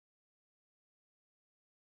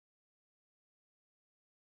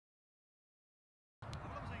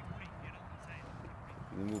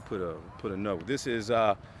And we'll put a note. This is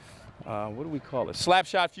what do we call it?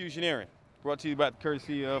 Slapshot Fusioneering. Brought to you by the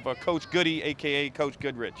courtesy of Coach Goody, aka Coach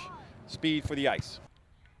Goodrich. Speed for the ice.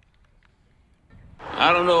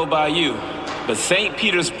 I don't know about you, but St.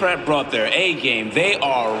 Peter's Prep brought their A game. They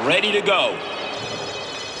are ready to go.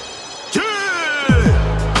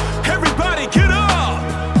 Yeah! Everybody get up!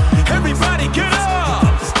 Everybody get up!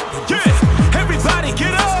 Yeah! Everybody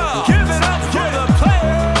get up! Give it up for the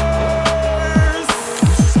players!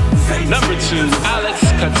 Number 2, Alex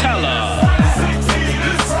Catella.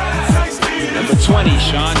 Number 20,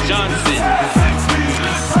 Sean Johnson.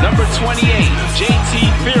 Number 28, JT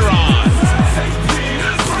Fearon.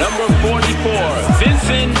 Number 44,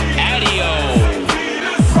 Vincent Adio.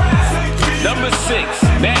 Number 6,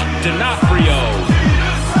 Matt D'Onofrio.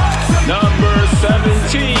 Number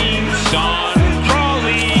 17, Sean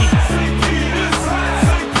Crawley.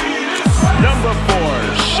 Number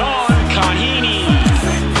 4, Sean Kahini.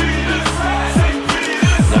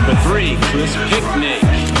 Number 3, Chris Picnic.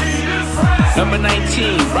 Number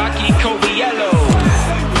 19, Rocky Coviello.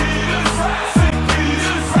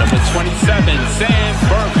 Number 27, Sam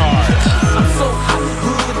Burkhart. I'm so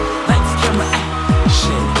Hollywood, lights, camera,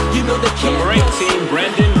 action. You know the Number 18,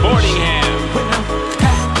 Brendan Boardingham. When I'm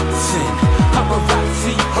passing,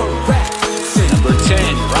 paparazzi harassing. Number 10,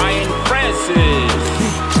 Ryan Francis.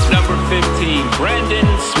 Number 15, Brandon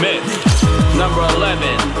Smith. Number 11,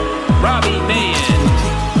 Robbie Mayen.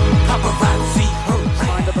 Paparazzi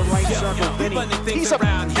Find to the right circle, Vinny. He's up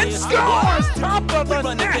and scores! Top of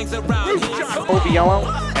the net! Oviello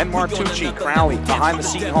and Martucci. Crowley behind the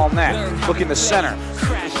Seton Hall net. Looking to center.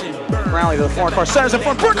 Crowley to the far corner. Centers in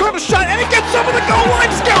front. Burkhardt a shot and it gets over the goal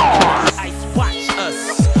line. Score! Ice, watch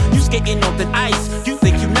us. You skating on the ice. You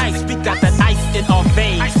think you nice. We got that ice in our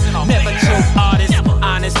veins. Never choke artists.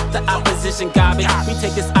 Honest, the opposition garbage. We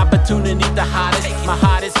take this opportunity, the hottest. My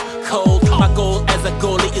hottest cold. My goal as a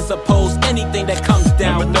goalie is oppose anything that comes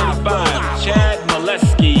down. Number 35, Chad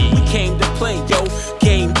Molesky. We came to play, yo.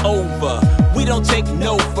 Game over. We don't take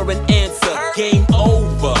no for an answer. Game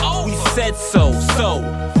over. We said so. So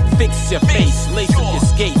fix your face, lace up your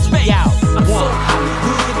skates. We out. I'm so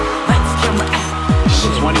Hollywood. Lights, camera,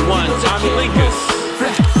 action. 21, Tommy Linkus.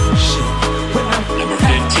 Number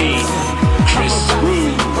 15, Chris Rue.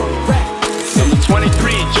 Number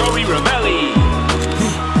 23, Joey Ravelli.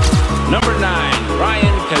 Number 9,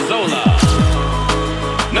 Ryan Pezzola.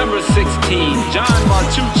 Number 16, John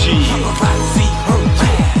Martucci.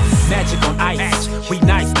 Magic on ice, we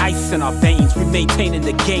nice ice in our veins. We maintaining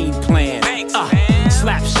the game plan.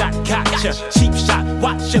 Slap shot, gotcha. Cheap shot,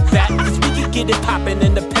 watch your back. Cause we can get it poppin'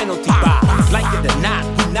 in the penalty box. Like it or not,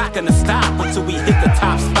 we not gonna stop until we hit the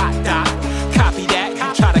top spot, doc. Copy that,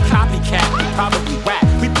 you try to copycat, we probably whack.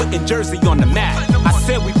 We puttin' Jersey on the map. I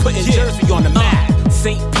said we puttin' Jersey on the map.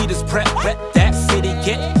 St. Peter's Prep, rep that city,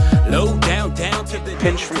 get low down to the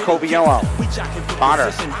Pinch from Coviello.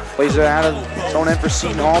 Potter plays it out of zone in for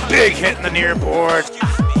Seton Hall. Big hit in the near board.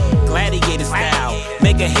 Gladiator style,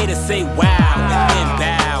 make a hater say wow and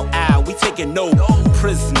bow out. We taking no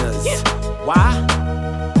prisoners. Why?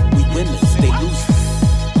 We winners, they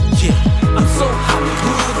losers. Yeah, I'm so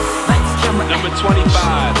Hollywood. Lights, camera, Number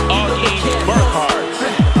 25, Augie Burkhart.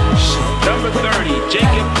 Number 30,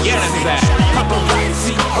 Jacob Yannisak.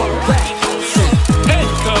 Head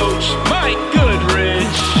coach, Mike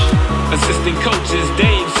Goodrich. Assistant coaches,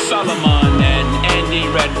 Dave Solomon and Andy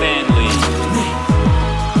Red Vanley.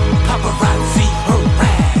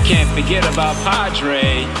 Can't forget about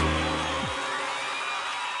Padre.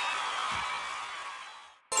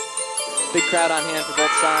 Big crowd on hand for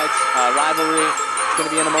both sides. Rivalry. It's going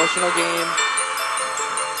to be an emotional game.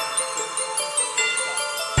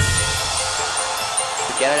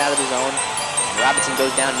 To get it out of the zone. Robinson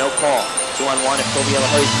goes down, no call. 2-on-1 if Coviello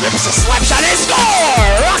hurries. Rips a slap shot and score!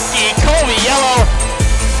 Rocky Coviello.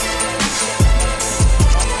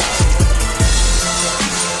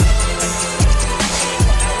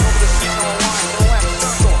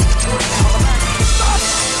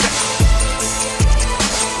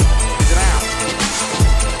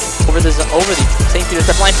 Over the St. Peter's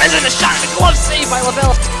Prep line, fends in a shot, and a glove save by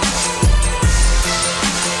Lavelle.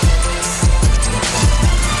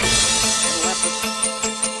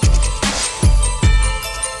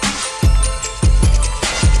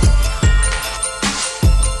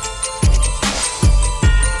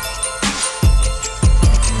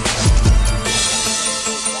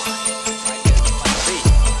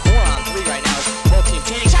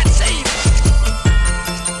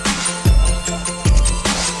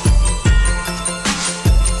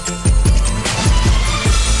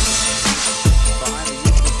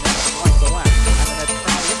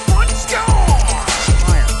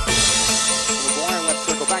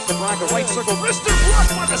 circle. Wrister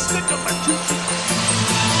blocked by the stick of Matucci.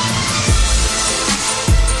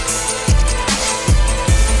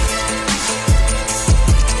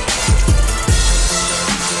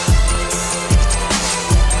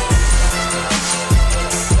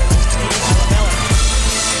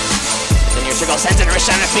 Circle sends it to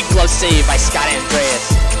Rashawn, a big glove save by Scott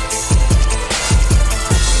Andreas.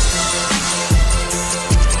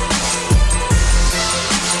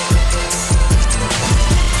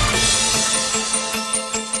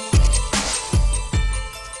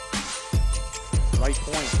 Right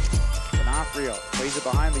point, D'Onofrio plays it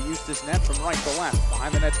behind the Eustis net from right to left.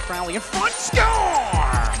 Behind the net's Crowley in front, score!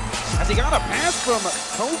 As he got a pass from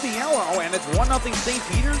Coviello, and it's 1-0 St.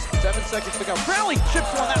 Peter's. 7 seconds to go. Crowley chips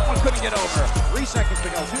one, that one couldn't get over. 3 seconds to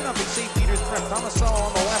go. 2-0 St. Peter's prep. Tomasello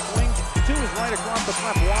on the left wing. 2 is right across the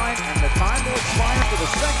prep line, and the time will expire for the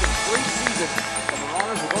second straight season. The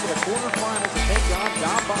Marauders will go to the quarterfinals to take on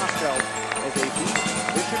Don Bosco as they beat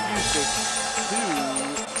Bishop Eustis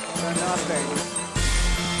 2-0.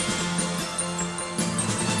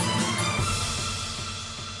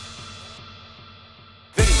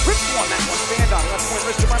 That one left point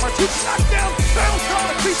wristed by Martucci, knocked down, bounce on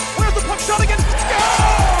the crease, where's the puck shot again?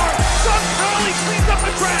 Score! Son Crowley cleans up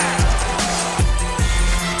the track!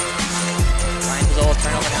 Ryan Pizzola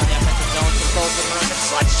turnover down the offensive zone, controls the run,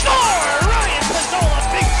 slot, score! Ryan Pizzola,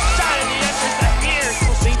 big shot in the enters the mirror.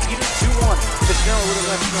 St. Peter's 2-1. Fitzgerald with a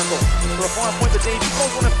left circle. For a far point to Davey,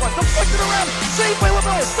 throws one in front, deflected around, saved by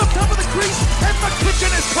Lavelle, stuck top of the crease, and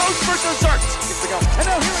McKitchen is close for dessert. Gets to go. And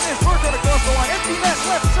now here it is, Burkhardt across the line, empty net,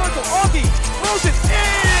 left circle, Augie throws it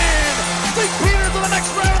in! St. Peter's in the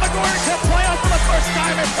next round of the Gordon Cup playoff for the first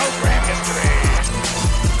time in program history.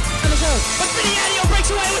 But Viniadio breaks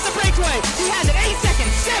away with the breakaway. He has it. 8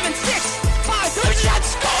 seconds. 7, 6, 5. Delivers that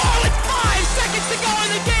score with 5 seconds to go in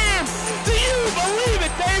the game. Do you believe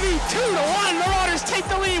it, baby? 2-1. Marauders take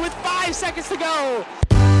the lead with 5 seconds to go.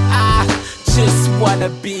 I just wanna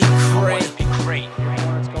be great.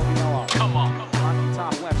 Come on. On the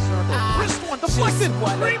top left circle. Wrist one deflected.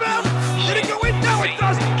 Rebound. Did it go in? No, it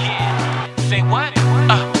doesn't. Say what?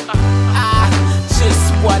 I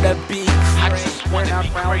just wanna be great. Point out,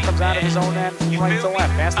 Crowley comes out of his own end, right to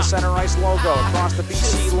left, past the center ice logo, across the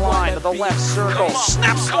BC line to the left circle,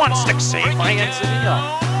 snaps one, stick save by Antonio.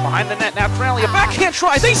 Behind the net, now Crowley, a backhand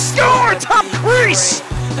try, they score! Top crease!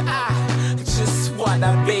 I just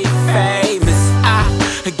wanna be famous. I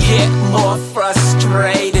get more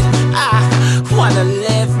frustrated. I wanna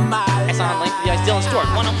live my life. It's on length of the ice, Dylan Stewart,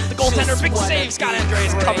 one of the goaltender, big save, Scott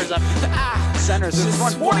Andreas covers up. Centers in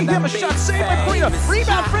front, warning him, a shot saved by Greene.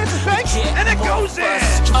 Rebound, Francis Banks, and it goes in!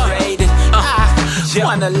 I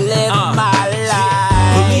wanna live my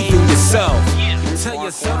life. Believe in yourself. Tell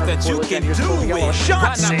yourself that you can do it.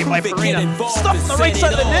 Shot saved by Farina. Stuffed on the right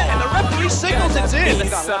side of the net, and the referee signals it's in.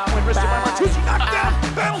 Point wristed by Martucci, knocked down.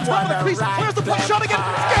 Bounce top of the crease. Where's the puck shot again?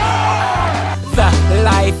 Score! The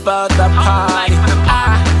life of the party.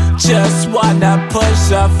 I just wanna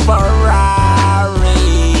push a Ferrari.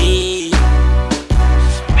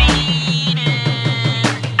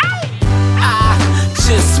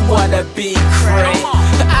 Just wanna be great.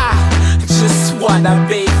 I just wanna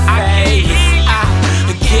be famous.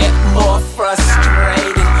 I get more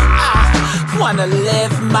frustrated. I wanna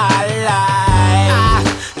live my life.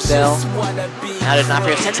 Just wanna be Now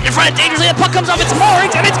D'Onofrio sends it in front of dangerously, the puck comes off its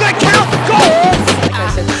moorings, and it's gonna count! Goal!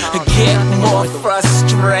 Get more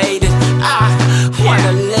frustrated. I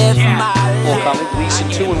wanna live my life. Gleason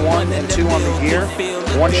 2-1 and 2 on the year.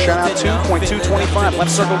 One shutout, 2.225.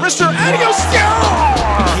 Left circle, wrister, adios, score!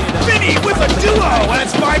 Vinny with a duo, and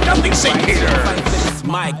it's 5-0 St. Peter.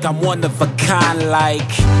 Mike, I'm one of a kind,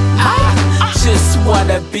 like I just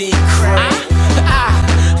wanna be great. I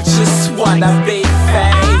just wanna be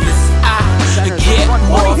famous. I get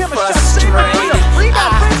more frustrated.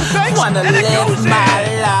 I wanna live my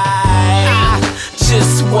life. I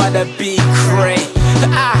just wanna be great.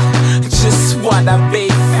 I just wanna be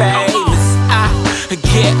famous. I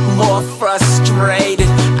get more frustrated.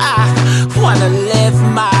 I wanna live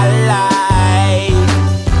my life.